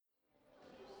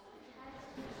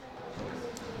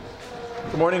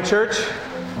Good morning, church.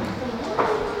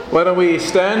 Why don't we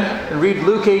stand and read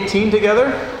Luke 18 together,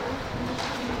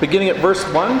 beginning at verse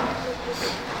 1.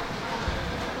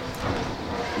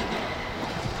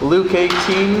 Luke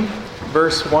 18,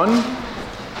 verse 1.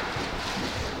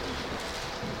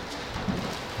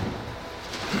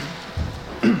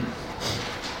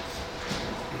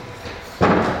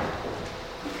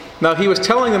 Now he was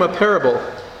telling them a parable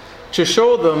to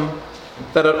show them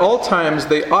that at all times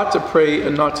they ought to pray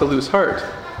and not to lose heart,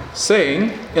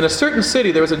 saying, in a certain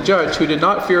city there was a judge who did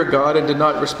not fear God and did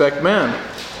not respect man.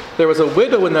 There was a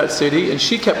widow in that city, and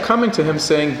she kept coming to him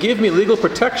saying, give me legal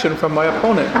protection from my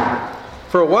opponent.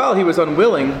 For a while he was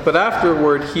unwilling, but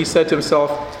afterward he said to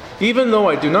himself, even though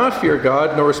I do not fear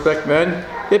God nor respect men,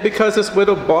 yet because this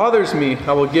widow bothers me,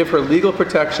 I will give her legal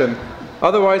protection.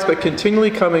 Otherwise, by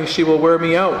continually coming, she will wear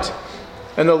me out.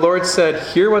 And the Lord said,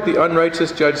 hear what the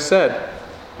unrighteous judge said.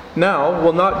 Now,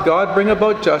 will not God bring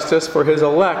about justice for his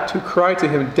elect who cry to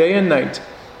him day and night?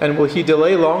 And will he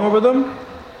delay long over them?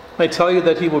 I tell you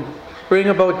that he will bring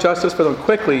about justice for them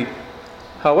quickly.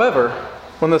 However,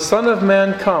 when the Son of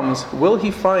Man comes, will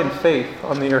he find faith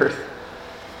on the earth?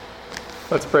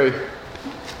 Let's pray.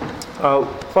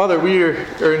 Father, we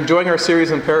are enjoying our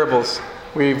series in parables.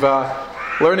 We've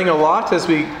learning a lot as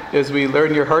we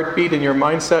learn your heartbeat and your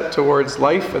mindset towards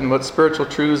life and what spiritual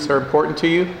truths are important to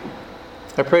you.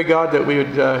 I pray, God, that we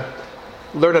would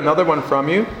learn another one from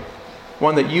you,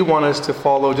 one that you want us to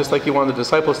follow just like you wanted the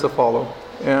disciples to follow.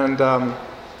 And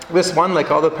this one, like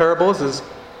all the parables, is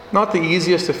not the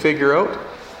easiest to figure out.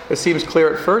 It seems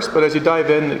clear at first, but as you dive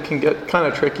in, it can get kind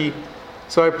of tricky.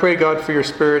 So I pray, God, for your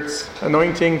Spirit's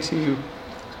anointing to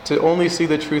only see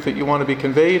the truth that you want to be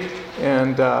conveyed,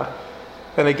 and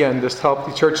again, just help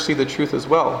the church see the truth as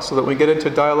well, so that when we get into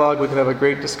dialogue, we can have a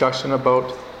great discussion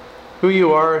about who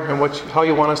you are and how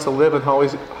you want us to live and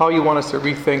how you want us to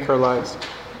rethink our lives.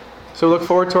 So look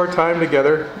forward to our time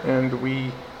together, and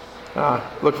we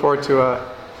look forward to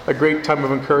a great time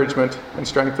of encouragement and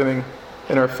strengthening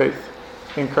in our faith.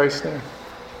 In Christ's name,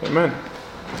 amen.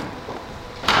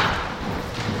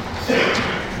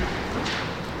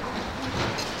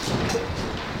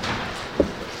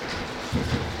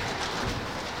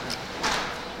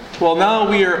 Well, now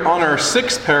we are on our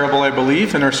sixth parable, I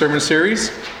believe, in our sermon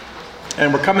series.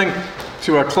 And we're coming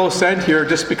to a close end here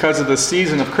just because of the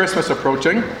season of Christmas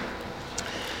approaching.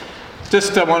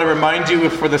 Just want to remind you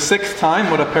for the sixth time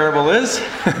what a parable is.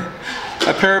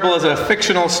 A parable is a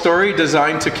fictional story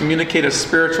designed to communicate a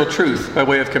spiritual truth by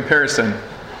way of comparison.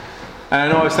 And I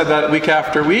know I've said that week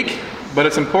after week, but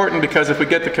it's important because if we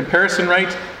get the comparison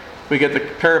right, we get the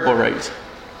parable right.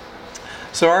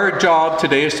 So our job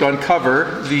today is to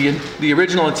uncover the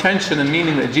original intention and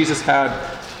meaning that Jesus had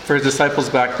for his disciples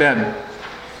back then.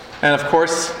 And of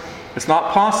course, it's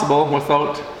not possible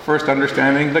without first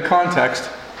understanding the context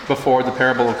before the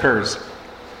parable occurs.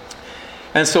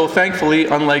 And so thankfully,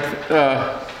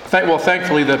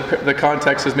 thankfully the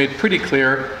context is made pretty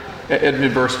clear in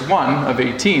verse 1 of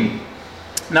 18.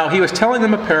 Now he was telling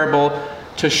them a parable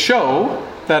to show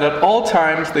that at all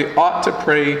times they ought to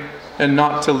pray and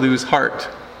not to lose heart.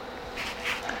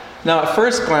 Now, at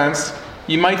first glance,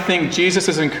 you might think Jesus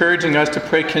is encouraging us to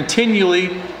pray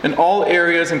continually in all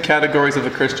areas and categories of the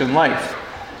Christian life.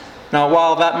 Now,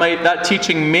 while that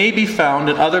teaching may be found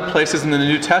in other places in the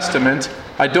New Testament,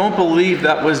 I don't believe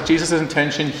that was Jesus'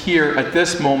 intention here at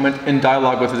this moment in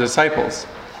dialogue with his disciples.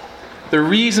 The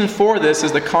reason for this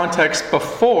is the context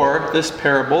before this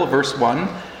parable, verse 1,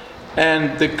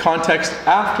 and the context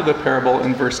after the parable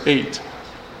in verse 8.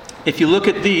 If you look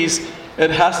at these,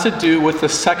 it has to do with the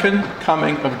second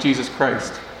coming of Jesus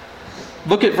Christ.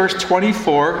 Look at verse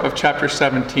 24 of chapter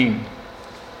 17.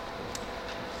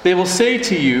 They will say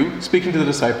to you, speaking to the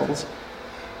disciples,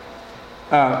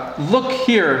 look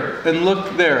here and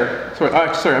look there.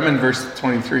 Sorry, I'm in verse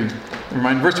 23. Never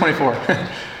mind, verse 24.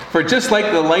 For just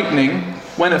like the lightning,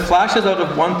 when it flashes out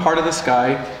of one part of the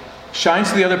sky, shines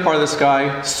to the other part of the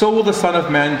sky, so will the Son of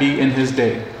Man be in his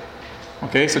day.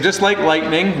 Okay, so just like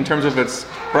lightning, in terms of its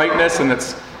brightness and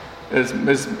its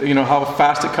how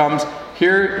fast it comes,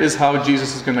 here is how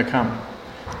Jesus is going to come.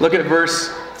 Look at verse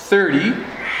 30.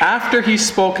 After he's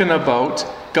spoken about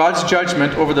God's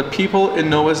judgment over the people in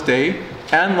Noah's day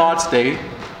and Lot's day,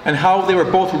 and how they were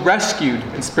both rescued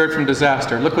and spared from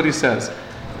disaster. Look what he says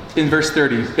in verse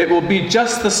 30. It will be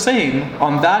just the same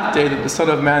on that day that the Son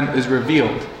of Man is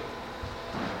revealed.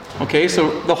 Okay,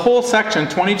 so the whole section,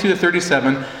 22 to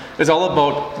 37, is all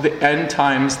about the end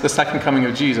times, the second coming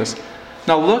of Jesus.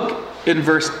 Now look in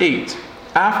verse 8,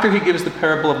 after he gives the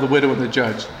parable of the widow and the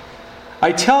judge.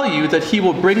 I tell you that he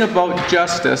will bring about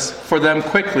justice for them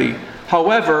quickly.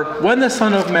 However, when the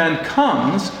Son of Man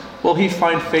comes, will he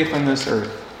find faith on this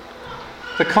earth?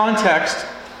 The context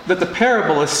that the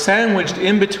parable is sandwiched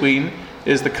in between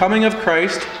is the coming of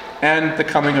Christ and the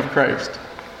coming of Christ.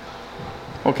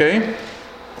 Okay?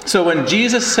 So when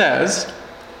Jesus says,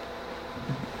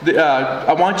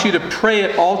 I want you to pray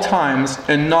at all times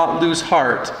and not lose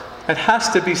heart, it has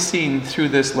to be seen through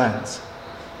this lens.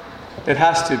 It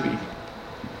has to be.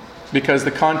 Because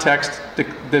the context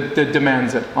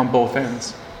demands it on both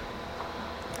ends.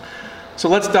 So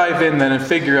let's dive in then and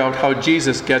figure out how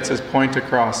Jesus gets his point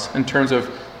across in terms of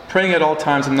praying at all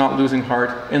times and not losing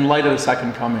heart in light of the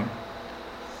second coming.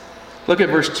 Look at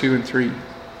verse 2 and 3.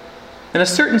 In a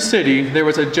certain city there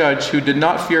was a judge who did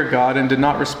not fear God and did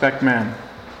not respect man.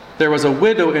 There was a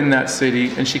widow in that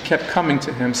city, and she kept coming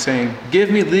to him, saying,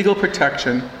 "Give me legal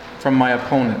protection from my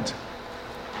opponent."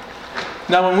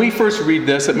 Now, when we first read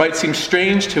this, it might seem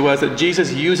strange to us that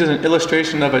Jesus uses an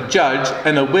illustration of a judge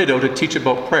and a widow to teach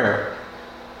about prayer.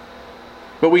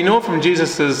 But we know from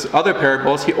Jesus' other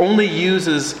parables, he only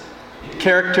uses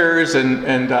characters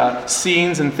and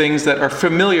scenes and things that are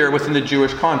familiar within the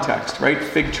Jewish context, right?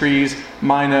 Fig trees,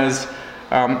 minas,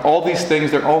 all these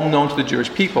things, they're all known to the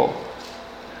Jewish people.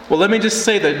 Well, let me just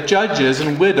say that judges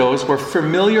and widows were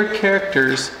familiar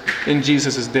characters in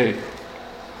Jesus' day.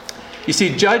 You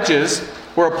see, judges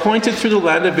were appointed through the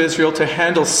land of Israel to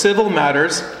handle civil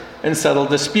matters and settle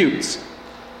disputes.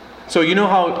 So you know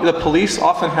how the police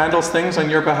often handles things on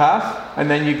your behalf, and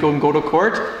then you go to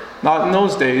court? Not in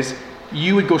those days.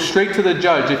 You would go straight to the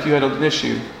judge if you had an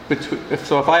issue.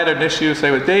 So if I had an issue,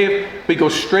 say with Dave, we'd go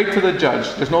straight to the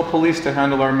judge. There's no police to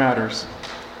handle our matters.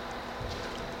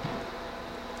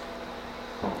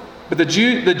 But the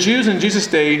Jews in Jesus'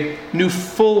 day knew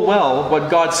full well what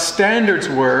God's standards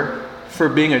were for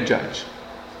being a judge,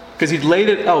 because he'd laid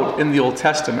it out in the Old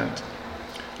Testament.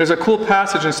 There's a cool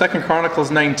passage in 2 Chronicles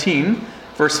 19,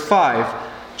 verse 5.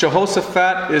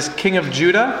 Jehoshaphat is king of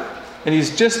Judah, and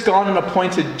he's just gone and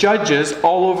appointed judges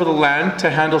all over the land to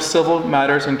handle civil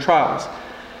matters and trials.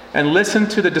 And listen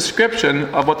to the description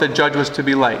of what the judge was to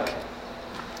be like.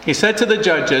 He said to the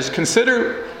judges,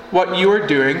 "Consider what you are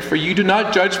doing, for you do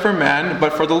not judge for man,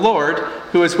 but for the Lord,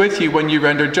 who is with you when you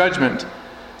render judgment.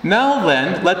 Now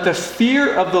then, let the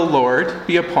fear of the Lord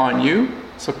be upon you."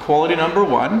 So quality number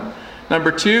one.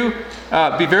 Number two,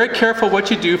 be very careful what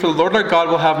you do, for the Lord our God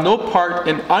will have no part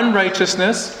in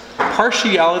unrighteousness,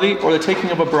 partiality, or the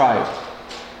taking of a bribe.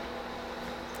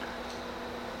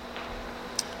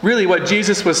 Really, what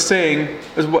Jesus was saying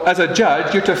is, as a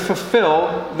judge, you're to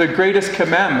fulfill the greatest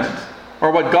commandment,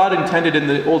 or what God intended in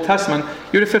the Old Testament.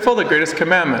 You're to fulfill the greatest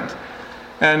commandment.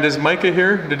 And is Micah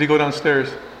here? Did he go downstairs?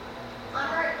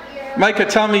 Micah,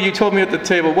 tell me, you told me at the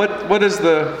table, what is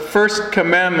the first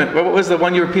commandment? What was the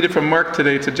one you repeated from Mark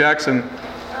today to Jackson?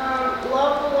 Love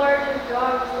the Lord your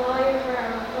God with all your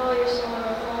heart, with all your soul, and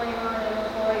with all your mind, and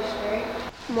with all your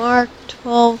strength. Mark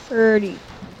 12:30.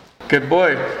 Good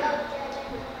boy.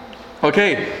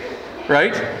 Okay,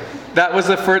 right? That was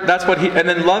the first, that's what he, and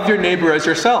then love your neighbor as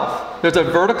yourself. There's a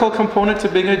vertical component to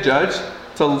being a judge,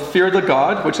 to fear the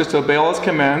God, which is to obey all his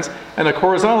commands, and a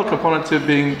horizontal component to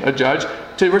being a judge,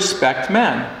 to respect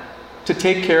man, to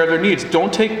take care of their needs.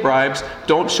 Don't take bribes,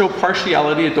 don't show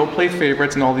partiality, don't play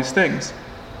favorites, and all these things.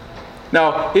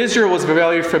 Now, Israel was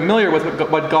very familiar with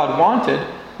what God wanted,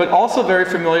 but also very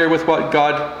familiar with what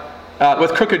God,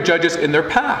 with crooked judges in their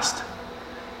past.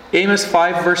 Amos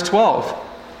 5 verse 12.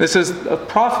 This is a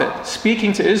prophet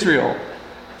speaking to Israel.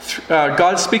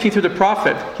 God speaking through the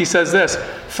prophet. He says this,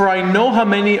 "For I know how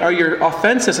many are your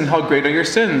offenses and how great are your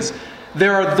sins.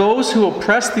 There are those who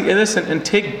oppress the innocent and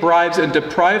take bribes and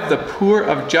deprive the poor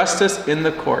of justice in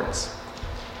the courts."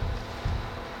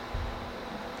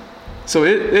 So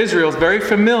Israel is very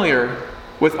familiar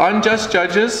with unjust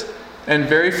judges and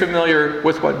very familiar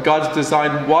with what God's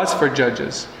design was for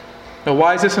judges. Now,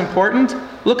 why is this important?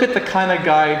 Look at the kind of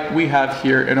guy we have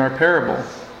here in our parable.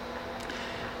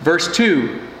 Verse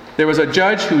 2, there was a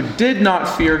judge who did not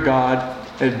fear God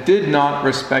and did not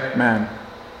respect man.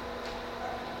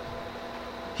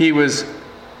 He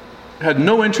had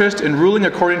no interest in ruling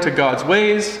according to God's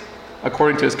ways,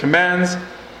 according to his commands.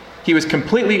 He was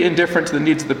completely indifferent to the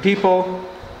needs of the people.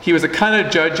 He was the kind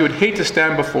of judge you would hate to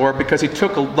stand before because he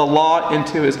took the law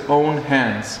into his own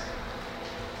hands.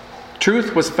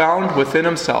 Truth was found within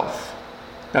himself.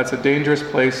 That's a dangerous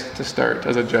place to start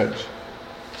as a judge.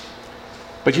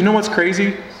 But you know what's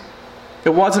crazy?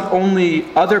 It wasn't only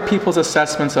other people's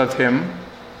assessments of him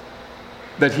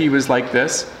that he was like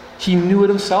this. He knew it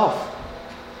himself.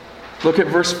 Look at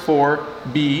verse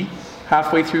 4b,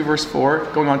 halfway through verse 4,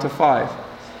 going on to 5.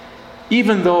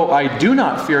 Even though I do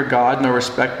not fear God nor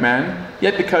respect man,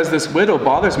 yet because this widow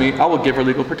bothers me, I will give her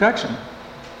legal protection.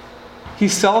 He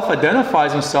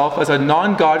self-identifies himself as a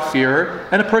non-God-fearer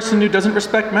and a person who doesn't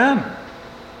respect man.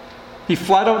 He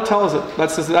flat out tells it.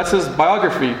 That's his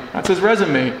biography. That's his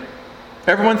resume.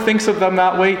 Everyone thinks of them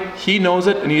that way. He knows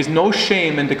it, and he has no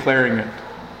shame in declaring it.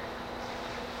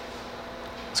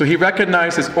 So he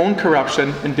recognized his own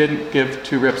corruption and didn't give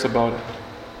two rips about it.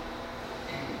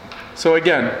 So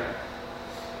again,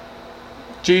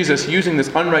 Jesus, using this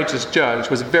unrighteous judge,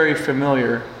 was very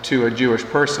familiar to a Jewish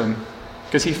person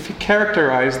because he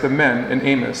characterized the men in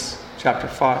Amos chapter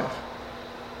 5.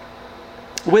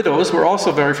 Widows were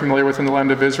also very familiar within the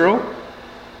land of Israel.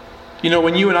 You know,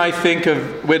 when you and I think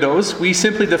of widows, we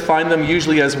simply define them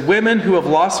usually as women who have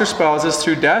lost their spouses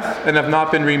through death and have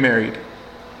not been remarried.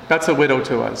 That's a widow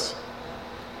to us.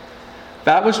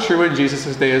 That was true in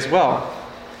Jesus' day as well.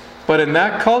 But in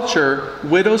that culture,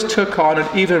 widows took on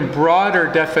an even broader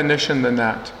definition than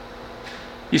that.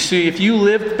 You see, if you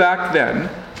lived back then,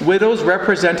 widows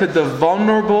represented the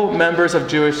vulnerable members of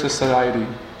Jewish society.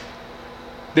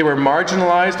 They were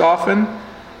marginalized often,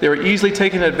 they were easily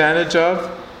taken advantage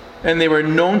of, and they were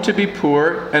known to be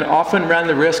poor and often ran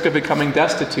the risk of becoming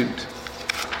destitute.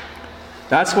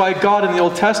 That's why God in the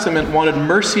Old Testament wanted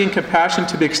mercy and compassion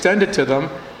to be extended to them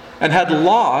and had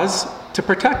laws to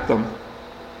protect them.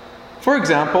 For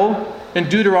example, in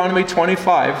Deuteronomy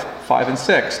 25, 5 and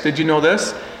 6, did you know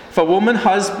this? If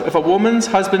a woman's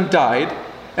husband died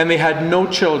and they had no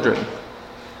children,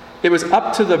 it was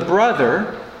up to the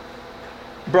brother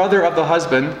of the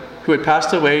husband who had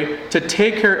passed away to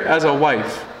take her as a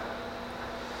wife.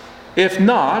 If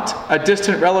not, a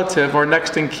distant relative or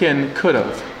next in kin could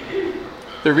have.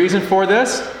 The reason for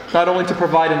this, not only to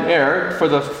provide an heir for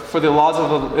the laws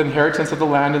of the inheritance of the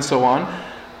land and so on,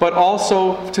 but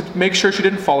also to make sure she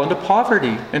didn't fall into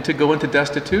poverty and to go into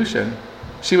destitution.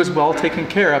 She was well taken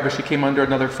care of if she came under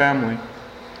another family.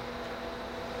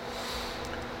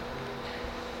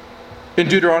 In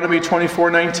Deuteronomy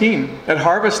 24:19, at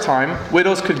harvest time,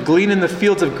 widows could glean in the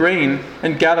fields of grain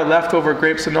and gather leftover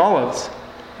grapes and olives.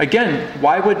 Again,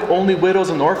 why would only widows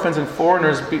and orphans and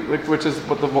foreigners, which is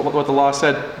what the law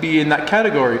said, be in that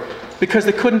category? Because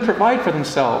they couldn't provide for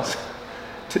themselves,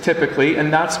 typically,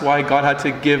 and that's why God had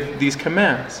to give these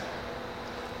commands.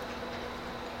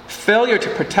 Failure to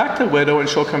protect a widow and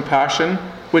show compassion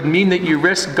would mean that you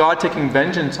risk God taking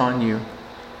vengeance on you.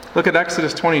 Look at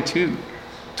Exodus 22.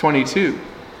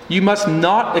 You must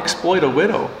not exploit a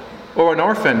widow or an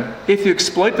orphan. If you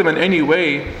exploit them in any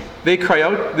way, they cry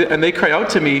out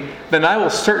to me, then I will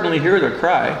certainly hear their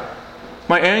cry.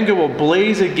 My anger will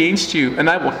blaze against you, and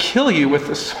I will kill you with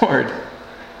the sword.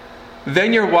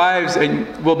 Then your wives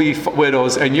will be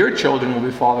widows, and your children will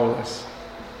be fatherless.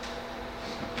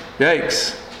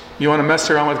 Yikes. You want to mess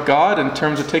around with God in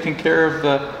terms of taking care of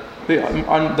the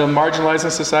marginalized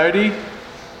in society?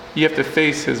 You have to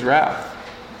face his wrath.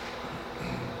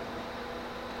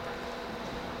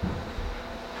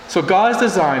 So God's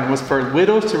design was for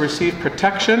widows to receive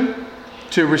protection,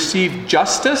 to receive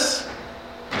justice,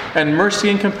 and mercy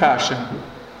and compassion.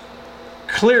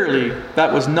 Clearly,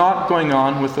 that was not going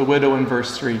on with the widow in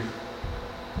verse 3.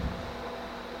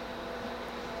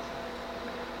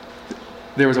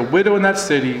 There was a widow in that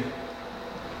city,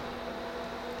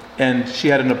 and she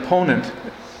had an opponent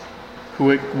who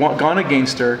had gone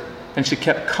against her, and she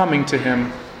kept coming to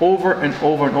him over and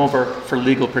over and over for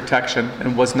legal protection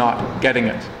and was not getting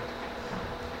it.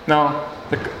 Now,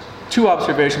 the two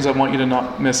observations I want you to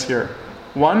not miss here.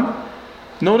 One,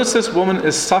 notice this woman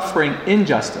is suffering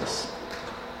injustice.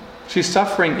 She's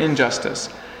suffering injustice.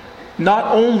 Not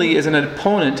only is an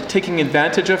opponent taking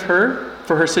advantage of her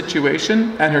for her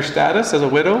situation and her status as a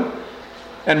widow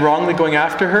and wrongly going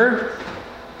after her,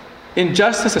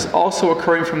 injustice is also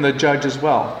occurring from the judge as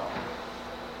well.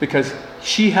 Because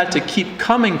she had to keep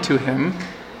coming to him,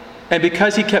 and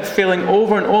because he kept failing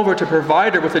over and over to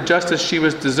provide her with the justice she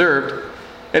was deserved,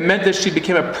 it meant that she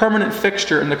became a permanent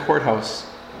fixture in the courthouse.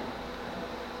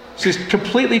 She's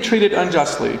completely treated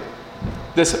unjustly.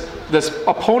 This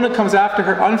opponent comes after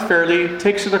her unfairly,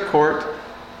 takes her to court.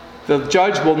 The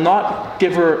judge will not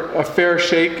give her a fair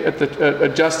shake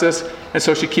at justice, and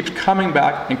so she keeps coming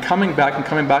back and coming back and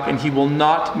coming back, and he will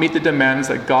not meet the demands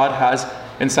that God has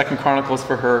in 2 Chronicles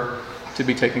for her to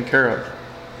be taken care of.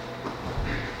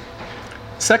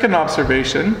 Second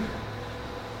observation,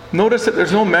 notice that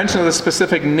there's no mention of the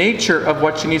specific nature of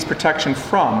what she needs protection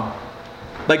from.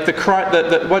 Like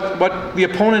what the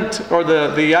opponent or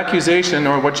the accusation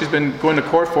or what she's been going to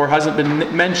court for hasn't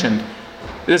been mentioned.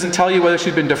 It doesn't tell you whether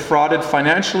she's been defrauded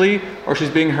financially or she's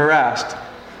being harassed.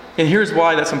 And here's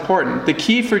why that's important. The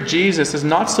key for Jesus is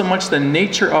not so much the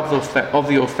nature of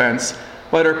the offense,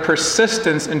 but her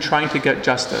persistence in trying to get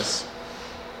justice.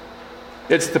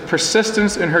 It's the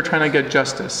persistence in her trying to get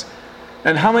justice.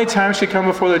 And how many times she come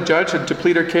before the judge to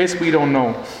plead her case, we don't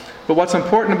know. But what's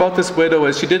important about this widow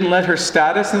is she didn't let her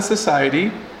status in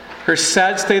society, her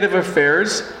sad state of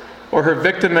affairs, or her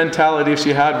victim mentality, if she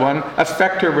had one,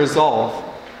 affect her resolve.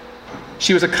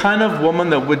 She was a kind of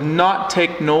woman that would not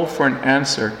take no for an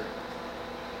answer.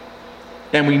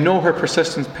 And we know her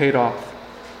persistence paid off.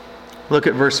 Look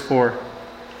at verse 4.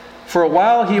 For a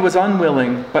while he was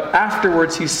unwilling, but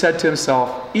afterwards he said to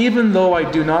himself, even though I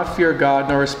do not fear God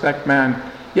nor respect man,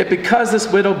 yet because this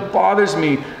widow bothers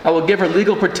me, I will give her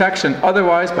legal protection.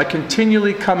 Otherwise, by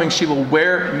continually coming, she will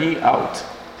wear me out.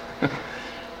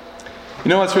 You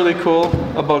know what's really cool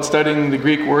about studying the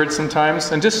Greek words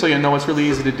sometimes? And just so you know, it's really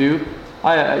easy to do.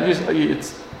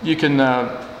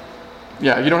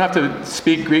 You don't have to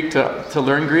speak Greek to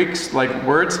learn Greek's like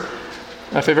words.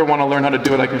 If you ever want to learn how to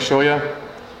do it, I can show you.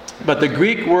 But the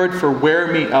Greek word for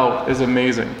wear me out is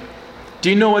amazing.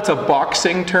 Do you know it's a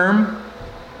boxing term?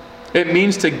 It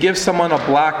means to give someone a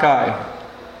black eye,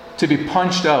 to be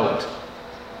punched out.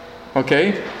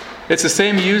 Okay? It's the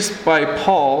same word used by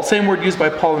Paul in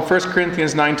 1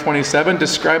 Corinthians 9:27,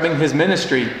 describing his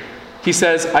ministry. He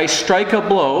says, I strike a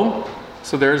blow,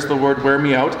 so there's the word wear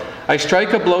me out. I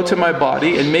strike a blow to my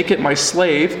body and make it my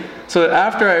slave, so that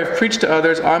after I have preached to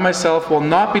others, I myself will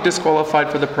not be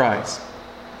disqualified for the prize.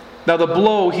 Now the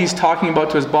blow he's talking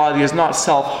about to his body is not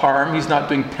self-harm. He's not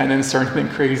doing penance or anything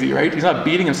crazy, right? He's not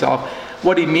beating himself.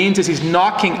 What he means is he's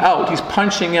knocking out, he's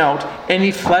punching out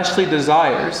any fleshly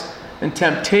desires and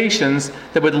temptations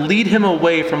that would lead him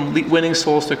away from winning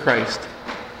souls to Christ.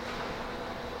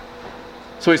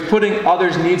 So he's putting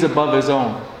others' needs above his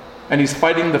own. And he's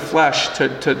fighting the flesh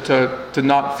to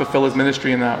not fulfill his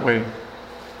ministry in that way.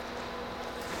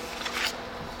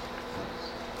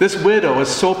 This widow is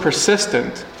so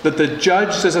persistent that the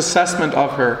judge's assessment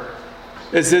of her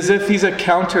is as if he's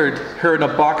encountered her in a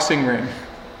boxing ring.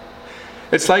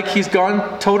 It's like he's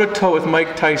gone toe-to-toe with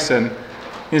Mike Tyson.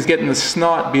 He's getting the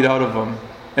snot beat out of him,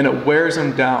 and it wears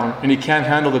him down, and he can't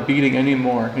handle the beating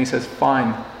anymore. And he says,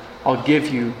 fine, I'll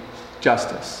give you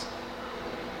justice.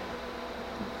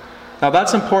 Now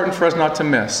that's important for us not to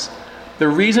miss. The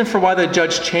reason for why the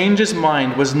judge changed his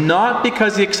mind was not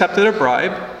because he accepted a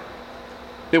bribe.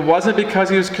 It wasn't because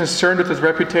he was concerned with his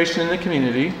reputation in the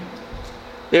community.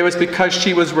 It was because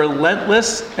she was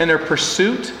relentless in her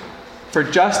pursuit for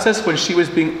justice when she was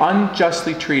being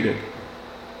unjustly treated.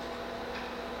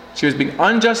 She was being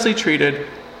unjustly treated,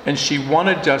 and she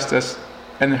wanted justice,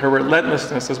 and her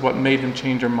relentlessness is what made him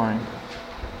change her mind.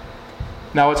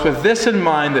 Now it's with this in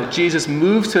mind that Jesus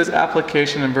moves to his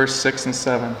application in verse 6 and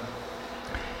 7.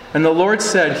 And the Lord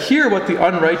said, hear what the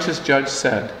unrighteous judge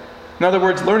said. In other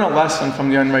words, learn a lesson from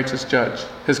the unrighteous judge,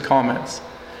 his comments.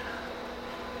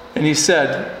 And he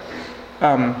said,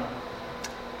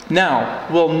 now,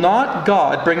 will not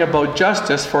God bring about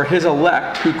justice for his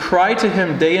elect who cry to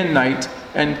him day and night,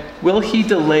 and will he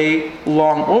delay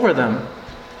long over them?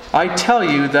 I tell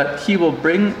you that he will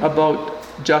bring about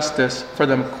justice for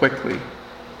them quickly.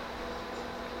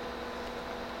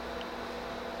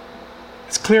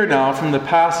 It's clear now from the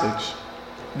passage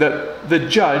that the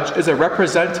judge is a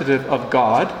representative of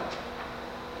God,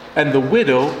 and the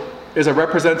widow is a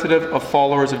representative of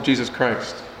followers of Jesus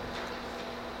Christ.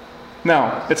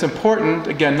 Now, it's important,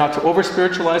 again, not to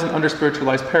over-spiritualize and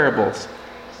under-spiritualize parables.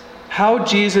 How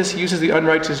Jesus uses the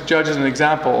unrighteous judge as an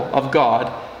example of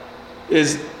God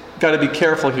is got to be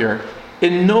careful here.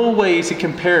 In no way is he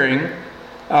comparing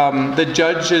the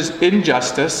judge's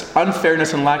injustice,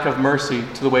 unfairness, and lack of mercy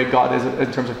to the way God is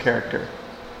in terms of character.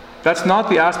 That's not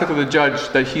the aspect of the judge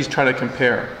that he's trying to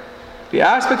compare. The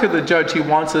aspect of the judge he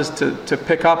wants us to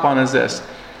pick up on is this,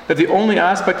 that the only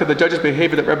aspect of the judge's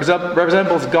behavior that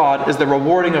resembles God is the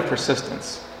rewarding of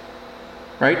persistence.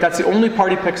 Right? That's the only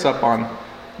part he picks up on.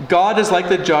 God is like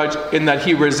the judge in that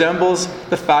he resembles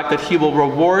the fact that he will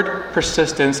reward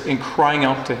persistence in crying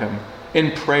out to him,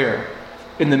 in prayer,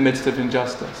 in the midst of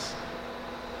injustice.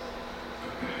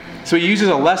 So he uses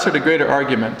a lesser to greater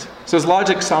argument. So his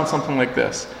logic sounds something like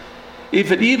this.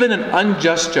 If even an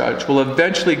unjust judge will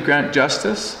eventually grant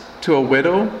justice to a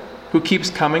widow who keeps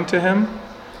coming to him,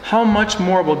 how much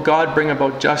more will God bring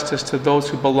about justice to those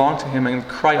who belong to him and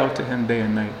cry out to him day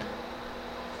and night?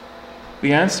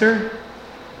 The answer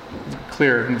is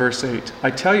clear in verse 8. I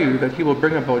tell you that he will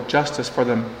bring about justice for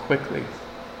them quickly.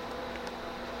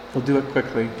 He'll do it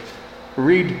quickly.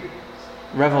 Read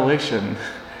Revelation.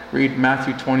 Read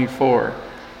Matthew 24.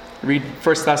 Read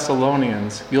 1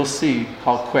 Thessalonians. You'll see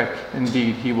how quick,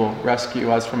 indeed, he will rescue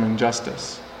us from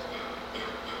injustice.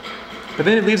 But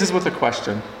then it leaves us with a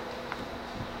question.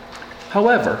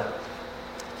 However,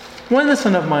 when the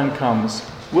Son of Man comes,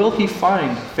 will he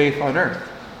find faith on earth?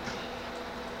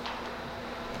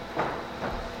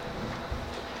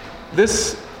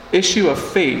 This issue of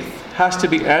faith has to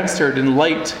be answered in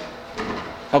light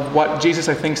of what Jesus,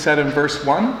 I think, said in verse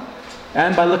 1,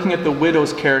 and by looking at the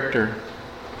widow's character.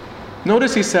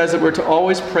 Notice he says that we're to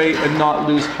always pray and not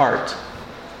lose heart.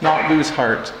 Not lose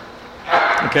heart.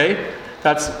 Okay?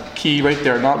 That's key right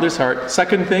there, not lose heart.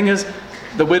 Second thing is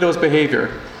the widow's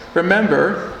behavior.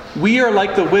 Remember, we are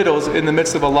like the widows in the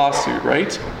midst of a lawsuit,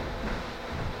 right?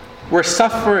 We're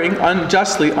suffering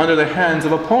unjustly under the hands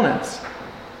of opponents.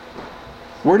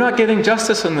 We're not getting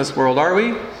justice in this world, are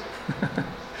we?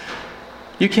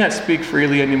 You can't speak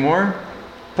freely anymore.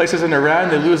 Places in Iran,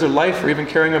 they lose their life for even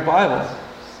carrying a Bible.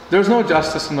 There's no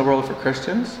justice in the world for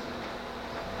Christians.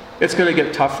 It's going to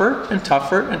get tougher and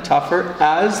tougher and tougher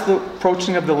as the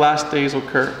approaching of the last days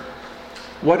occur.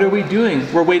 What are we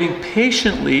doing? We're waiting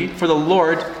patiently for the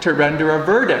Lord to render a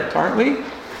verdict, aren't we?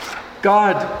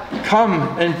 God, come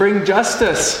and bring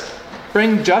justice.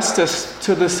 Bring justice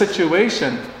to the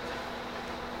situation.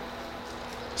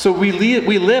 So we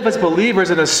live as believers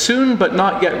in a soon but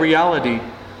not yet reality.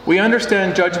 We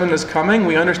understand judgment is coming.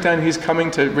 We understand He's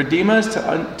coming to redeem us,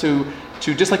 to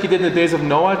just like He did in the days of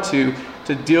Noah, to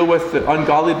deal with the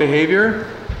ungodly behavior.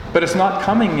 But it's not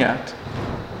coming yet.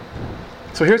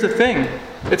 So here's the thing.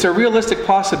 It's a realistic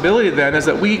possibility then, is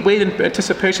that we wait in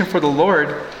anticipation for the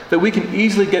Lord, that we can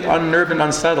easily get unnerved and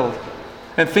unsettled.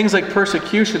 And things like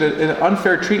persecution and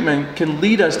unfair treatment can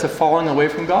lead us to falling away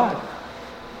from God.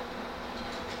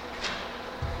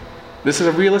 This is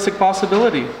a realistic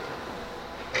possibility.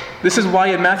 This is why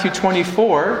in Matthew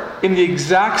 24, in the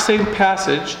exact same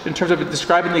passage, in terms of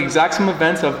describing the exact same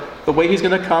events of the way He's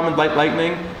going to come and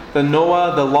lightning, the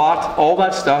Noah, the Lot, all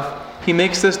that stuff, He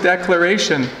makes this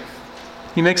declaration.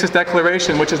 He makes this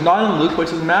declaration, which is not in Luke,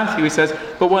 which is in Matthew. He says,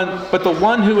 but the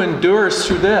one who endures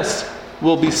through this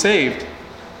will be saved.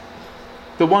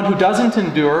 The one who doesn't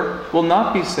endure will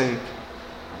not be saved.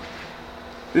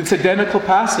 It's identical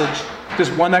passage,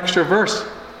 just one extra verse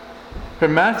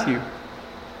from Matthew.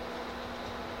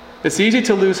 It's easy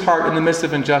to lose heart in the midst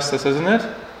of injustice, isn't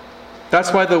it?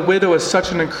 That's why the widow is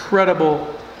such an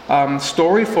incredible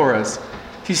story for us.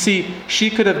 You see, she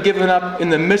could have given up in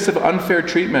the midst of unfair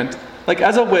treatment. Like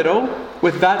as a widow,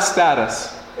 with that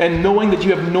status, and knowing that you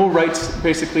have no rights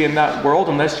basically in that world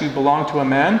unless you belong to a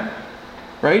man,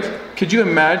 right? Could you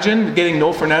imagine getting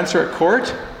no for an answer at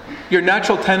court? Your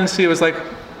natural tendency was like,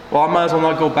 well, I might as well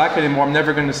not go back anymore. I'm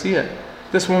never going to see it.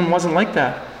 This woman wasn't like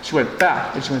that. She went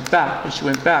back, and she went back, and she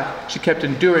went back. She kept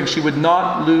enduring. She would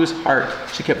not lose heart.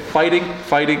 She kept fighting,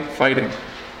 fighting, fighting.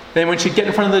 Then when she'd get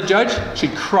in front of the judge,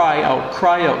 she'd cry out,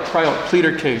 plead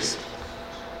her case.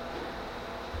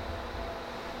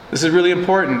 This is really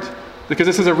important, because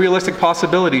this is a realistic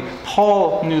possibility.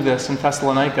 Paul knew this in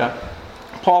Thessalonica.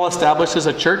 Paul establishes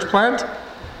a church plant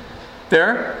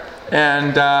there,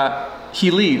 and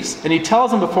he leaves. And he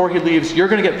tells them before he leaves, you're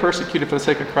going to get persecuted for the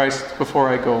sake of Christ before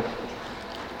I go.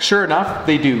 Sure enough,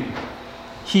 they do.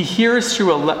 He hears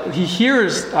through a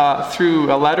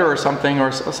letter or something,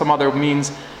 or some other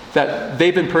means, that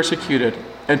they've been persecuted.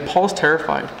 And Paul's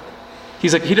terrified.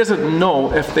 He's like, he doesn't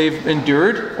know if they've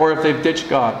endured or if they've ditched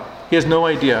God. He has no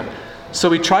idea.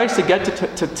 So he tries to get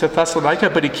to Thessalonica,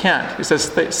 but he can't. He says,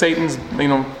 Satan's,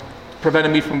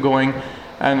 prevented me from going.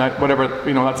 And whatever,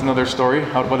 that's another story.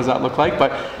 What does that look like?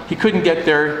 But he couldn't get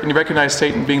there, and he recognized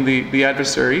Satan being the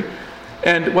adversary.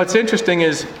 And what's interesting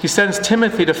is he sends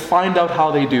Timothy to find out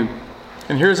how they do.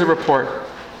 And here's a report.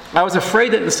 I was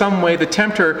afraid that in some way the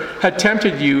tempter had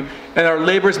tempted you, and our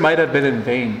labors might have been in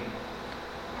vain.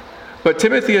 But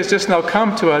Timothy has just now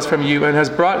come to us from you and has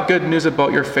brought good news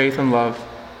about your faith and love.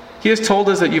 He has told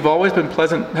us that you've always been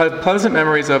had pleasant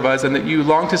memories of us, and that you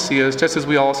long to see us, just as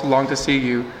we also long to see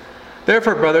you.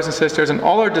 Therefore, brothers and sisters, in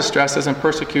all our distresses and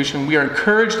persecution, we are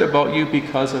encouraged about you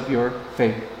because of your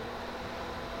faith.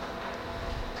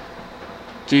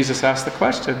 Jesus asked the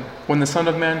question, when the Son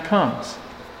of Man comes,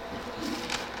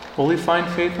 will He find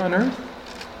faith on earth?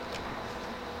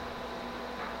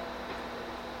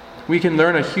 We can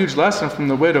learn a huge lesson from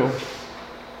the widow.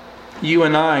 You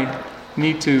and I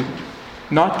need to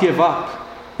not give up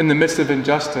in the midst of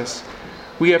injustice.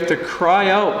 We have to cry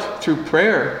out through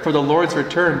prayer for the Lord's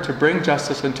return to bring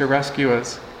justice and to rescue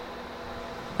us.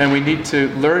 And we need to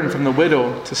learn from the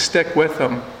widow to stick with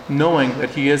Him, knowing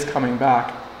that He is coming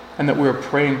back and that we're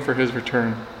praying for His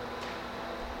return.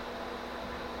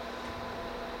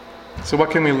 So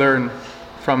what can we learn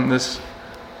from this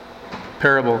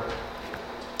parable?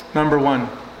 Number one,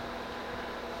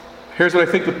 here's what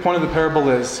I think the point of the parable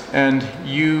is, and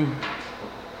you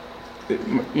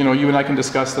and I can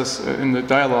discuss this in the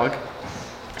dialogue.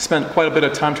 I spent quite a bit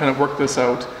of time trying to work this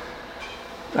out.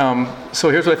 So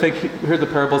here's what I think the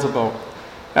parable is about.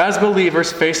 As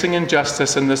believers facing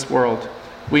injustice in this world,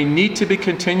 we need to be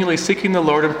continually seeking the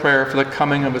Lord in prayer for the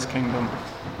coming of His kingdom.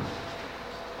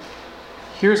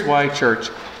 Here's why, church.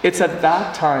 It's at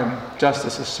that time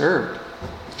justice is served.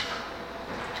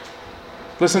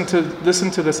 Listen to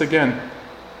this again.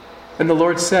 And the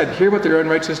Lord said, hear what the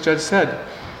unrighteous judge said.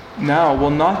 Now,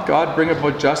 will not God bring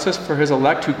about justice for His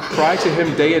elect who cry to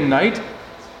Him day and night?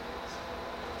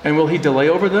 And will He delay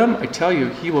over them? I tell you,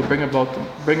 He will bring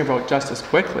about justice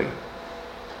quickly.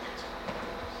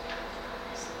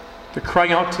 They're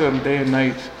crying out to Him day and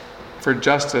night for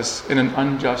justice in an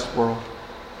unjust world.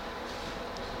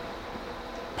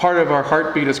 Part of our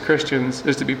heartbeat as Christians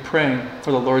is to be praying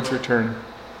for the Lord's return.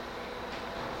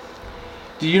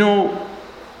 Do you know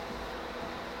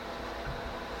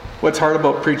what's hard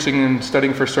about preaching and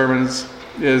studying for sermons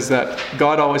is that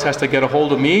God always has to get a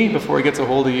hold of me before He gets a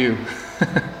hold of you.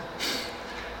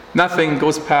 Nothing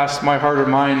goes past my heart or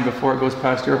mind before it goes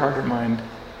past your heart or mind,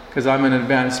 because I'm in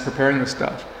advance preparing this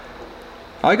stuff.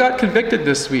 I got convicted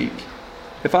this week.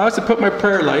 If I was to put my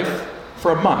prayer life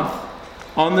for a month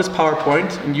on this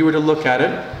PowerPoint and you were to look at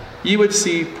it, you would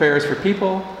see prayers for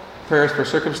people, prayers for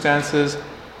circumstances,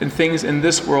 and things in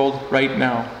this world right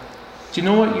now. Do you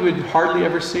know what you would hardly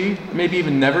ever see, maybe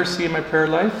even never see in my prayer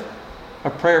life? A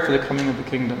prayer for the coming of the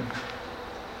kingdom.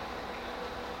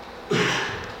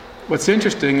 What's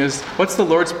interesting is, what's the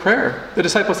Lord's Prayer? The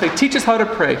disciples say, teach us how to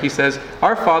pray. He says,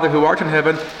 Our Father who art in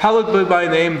heaven, hallowed be thy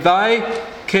name, thy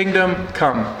kingdom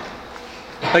come.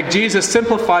 Like Jesus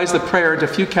simplifies the prayer into a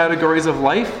few categories of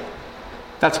life,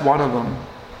 that's one of them.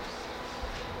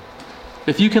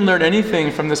 If you can learn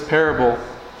anything from this parable,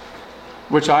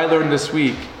 which I learned this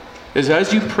week, is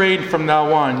as you prayed from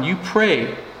now on, you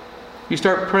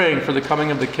start praying for the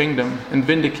coming of the kingdom and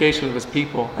vindication of His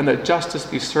people, and that justice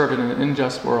be served in an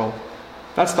unjust world.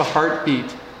 That's the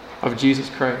heartbeat of Jesus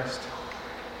Christ.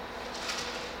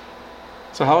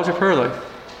 So how is your prayer life?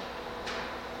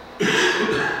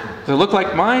 Does it look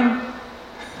like mine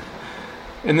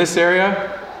in this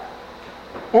area?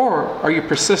 Or are you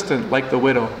persistent like the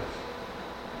widow?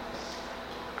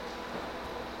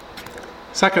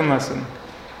 Second lesson.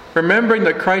 Remembering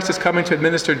that Christ is coming to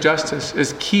administer justice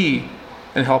is key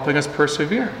in helping us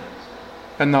persevere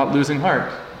and not losing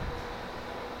heart.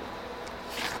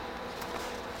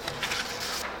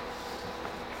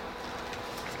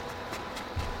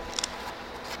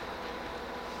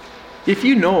 If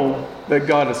you know that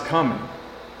God is coming,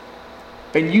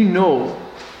 and you know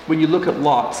when you look at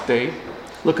Lot's day,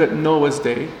 look at Noah's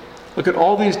day, look at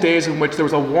all these days in which there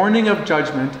was a warning of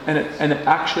judgment and it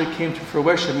actually came to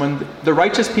fruition, when the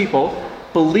righteous people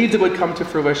believed it would come to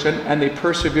fruition and they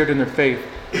persevered in their faith.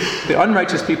 The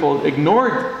unrighteous people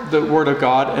ignored the word of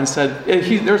God and said,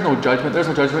 there's no judgment,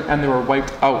 and they were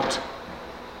wiped out.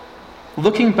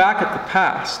 Looking back at the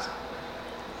past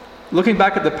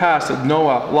of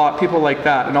Noah, Lot, people like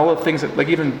that, and all the things that,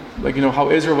 how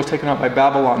Israel was taken out by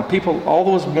Babylon, people, all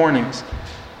those warnings,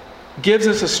 gives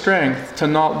us a strength to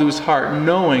not lose heart,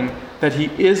 knowing that He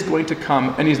is going to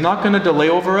come, and He's not going to delay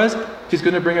over us. He's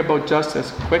going to bring about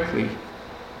justice quickly.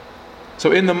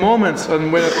 So in the moments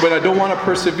when I don't want to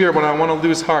persevere, when I want to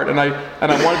lose heart, and I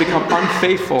want to become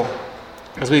unfaithful,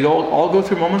 as we all go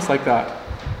through moments like that.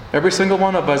 Every single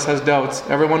one of us has doubts.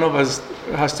 Every one of us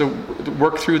has to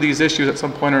work through these issues at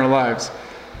some point in our lives.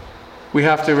 We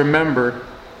have to remember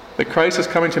that Christ is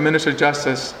coming to minister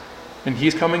justice, and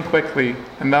He's coming quickly,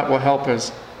 and that will help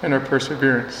us in our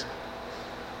perseverance.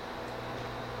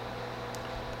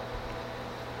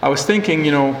 I was thinking,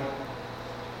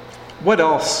 what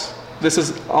else? This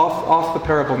is off the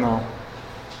parable now.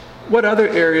 What other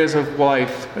areas of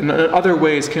life and other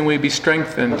ways can we be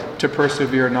strengthened to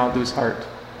persevere and not lose heart?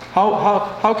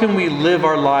 How can we live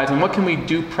our lives, and what can we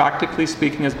do practically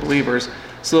speaking as believers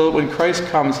so that when Christ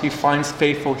comes, He finds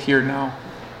faithful here now?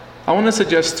 I want to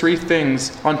suggest 3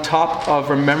 things on top of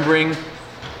remembering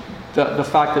the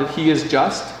fact that He is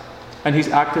just and He's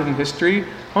active in history.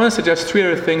 I want to suggest 3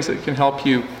 other things that can help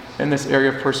you in this area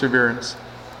of perseverance.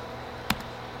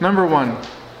 Number 1,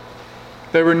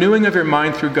 the renewing of your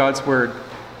mind through God's Word.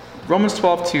 Romans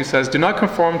 12:2 says, do not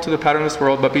conform to the pattern of this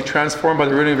world, but be transformed by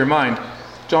the renewing of your mind.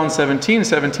 John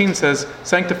 17:17 says,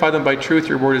 sanctify them by truth,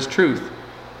 your word is truth.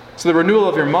 So the renewal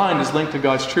of your mind is linked to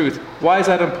God's truth. Why is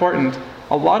that important?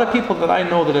 A lot of people that I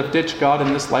know that have ditched God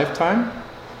in this lifetime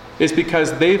is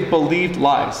because they've believed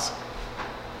lies.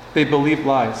 They believe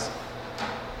lies.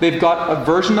 They've got a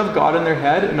version of God in their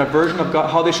head and a version of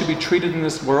God, how they should be treated in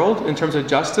this world in terms of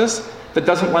justice, that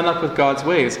doesn't line up with God's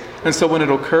ways. And so when it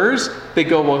occurs, they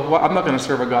go, well, I'm not going to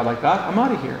serve a God like that. I'm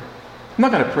out of here. I'm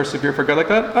not going to persevere for a God like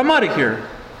that. I'm out of here.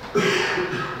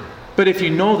 But if you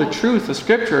know the truth of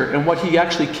Scripture and what He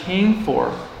actually came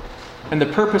for, and the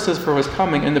purposes for His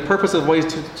coming, and the purpose of ways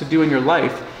to do in your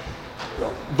life,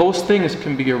 those things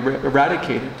can be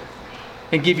eradicated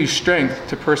and give you strength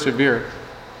to persevere.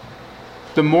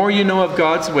 The more you know of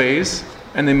God's ways,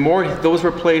 and the more those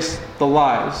replace the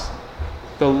lies,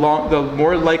 the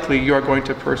more likely you are going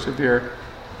to persevere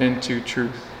into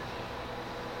truth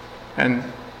and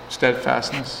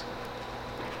steadfastness.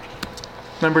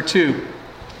 Number 2,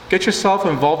 get yourself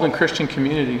involved in Christian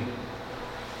community.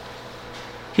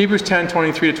 Hebrews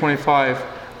 10:23-25.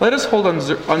 Let us hold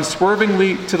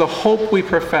unswervingly to the hope we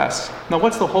profess. Now,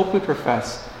 what's the hope we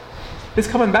profess? It's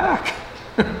coming back,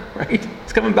 right?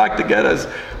 It's coming back to get us.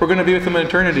 We're going to be with Him in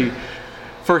eternity.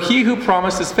 For He who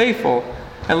promised is faithful.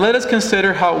 And let us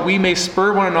consider how we may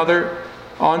spur one another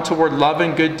on toward love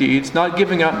and good deeds, not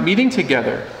giving up meeting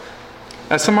together,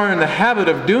 as some are in the habit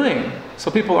of doing. So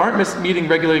people aren't meeting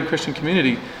regularly in Christian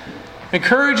community.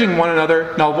 Encouraging one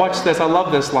another. Now watch this, I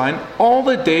love this line. All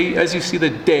the day as you see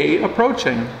the day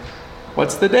approaching.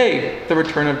 What's the day? The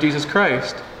return of Jesus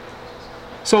Christ.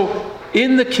 So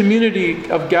in the community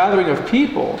of gathering of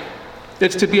people,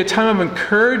 it's to be a time of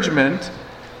encouragement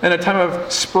and a time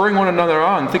of spurring one another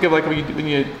on. Think of like when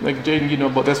you like Jaden, you know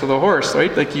about this with a horse,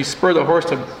 right? Like you spur the horse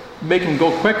to make him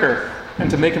go quicker and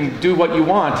to make him do what you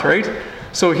want, right?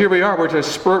 So here we are, we're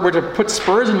to put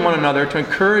spurs in one another to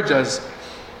encourage us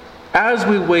as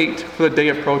we wait for the day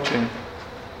approaching.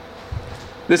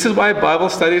 This is why Bible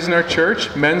studies in our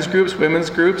church, men's groups, women's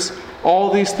groups,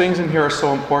 all these things in here are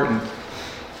so important.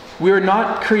 We are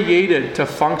not created to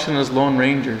function as lone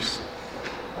rangers.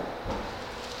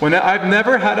 I've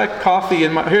never had a coffee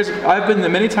in I've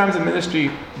been many times in ministry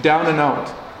down and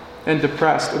out and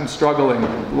depressed and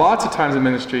struggling. Lots of times in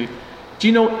ministry. Do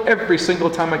you know every single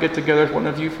time I get together with one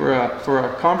of you for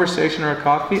a conversation or a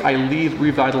coffee, I leave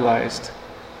revitalized.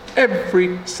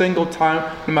 Every single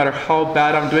time, no matter how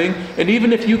bad I'm doing. And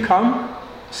even if you come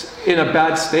in a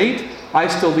bad state, I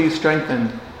still leave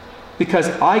strengthened. Because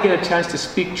I get a chance to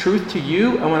speak truth to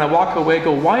you, and when I walk away, I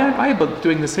go, why aren't I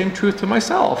doing the same truth to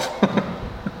myself?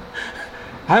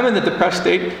 I'm in the depressed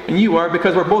state, and you are,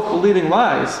 because we're both believing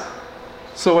lies.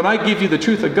 So when I give you the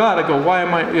truth of God, I go, why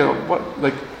am I,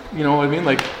 you know what I mean?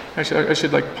 Like, I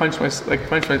should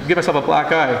give myself a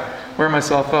black eye, wear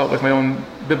myself out with my own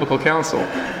biblical counsel,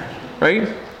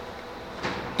 right?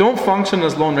 Don't function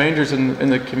as lone rangers in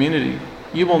the community.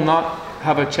 You will not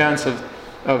have a chance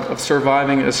of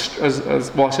surviving as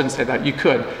well, I shouldn't say that. You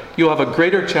could. You'll have a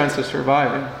greater chance of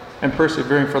surviving and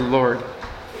persevering for the Lord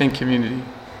in community.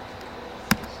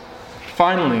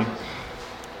 Finally,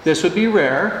 this would be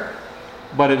rare,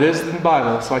 but it is in the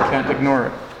Bible, so I can't ignore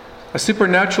it. A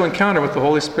supernatural encounter with the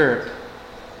Holy Spirit.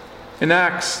 In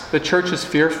Acts, the church is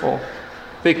fearful.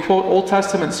 They quote Old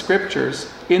Testament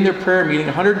scriptures in their prayer meeting,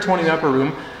 120 in the upper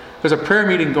room. There's a prayer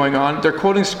meeting going on. They're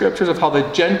quoting scriptures of how the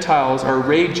Gentiles are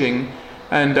raging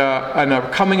and are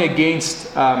coming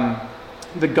against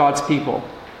the God's people.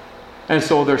 And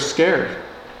so they're scared.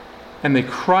 And they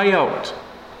cry out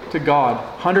to God,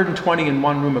 120 in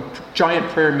one room, a giant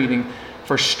prayer meeting,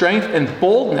 for strength and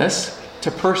boldness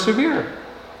to persevere.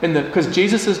 Because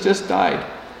Jesus has just died.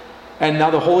 And now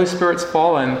the Holy Spirit's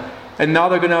fallen. And now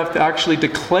they're going to have to actually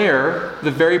declare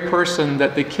the very person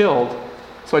that they killed.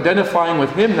 So identifying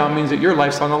with him now means that your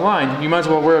life's on the line. You might as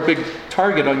well wear a big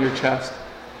target on your chest.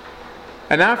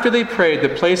 And after they prayed, the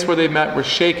place where they met was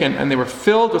shaken, and they were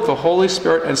filled with the Holy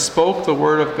Spirit and spoke the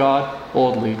word of God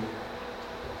boldly.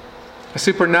 A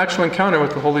supernatural encounter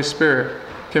with the Holy Spirit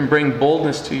can bring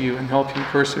boldness to you and help you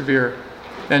persevere.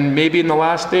 And maybe in the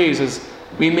last days, as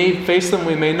we may face them,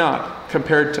 we may not,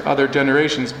 compared to other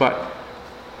generations, but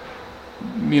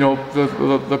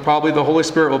probably the Holy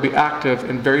Spirit will be active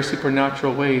in very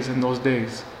supernatural ways in those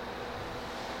days.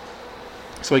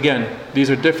 So again, these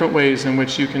are different ways in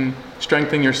which you can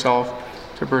strengthen yourself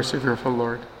to persevere for the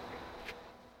Lord.